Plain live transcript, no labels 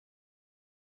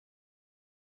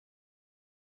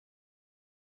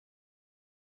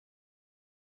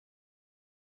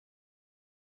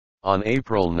On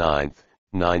April 9,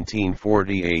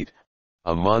 1948,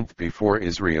 a month before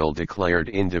Israel declared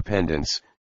independence,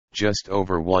 just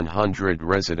over 100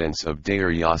 residents of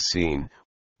Deir Yassin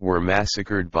were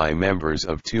massacred by members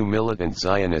of two militant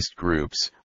Zionist groups,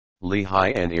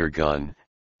 Lehi and Irgun,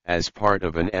 as part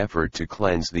of an effort to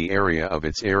cleanse the area of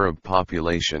its Arab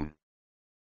population.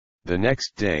 The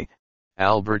next day,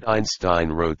 Albert Einstein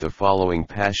wrote the following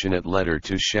passionate letter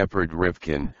to Shepard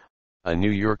Rifkin, a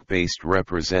New York-based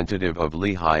representative of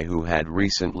Lehi who had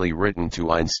recently written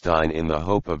to Einstein in the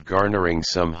hope of garnering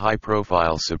some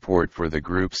high-profile support for the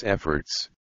group's efforts.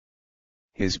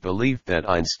 His belief that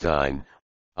Einstein,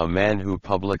 a man who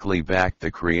publicly backed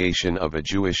the creation of a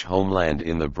Jewish homeland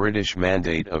in the British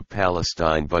Mandate of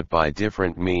Palestine but by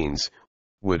different means,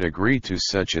 would agree to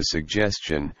such a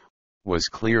suggestion, was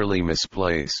clearly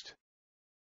misplaced.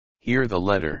 Hear the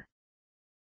letter.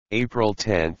 April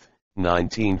 10,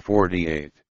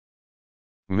 1948.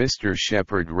 Mr.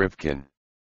 Shepard Rifkin,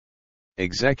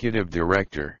 Executive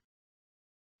Director,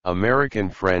 American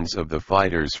Friends of the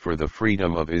Fighters for the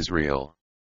Freedom of Israel,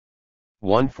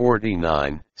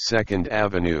 149 2nd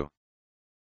Avenue,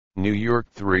 New York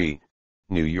 3,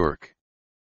 New York.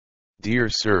 Dear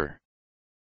Sir,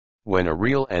 when a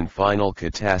real and final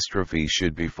catastrophe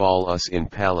should befall us in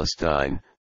Palestine,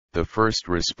 the first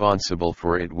responsible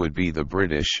for it would be the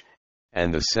British,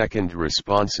 and the second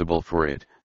responsible for it,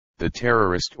 the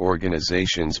terrorist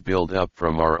organizations built up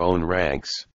from our own ranks.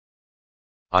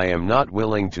 I am not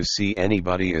willing to see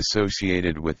anybody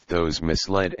associated with those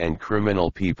misled and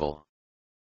criminal people.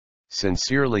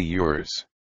 Sincerely yours,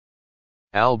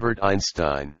 Albert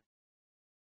Einstein.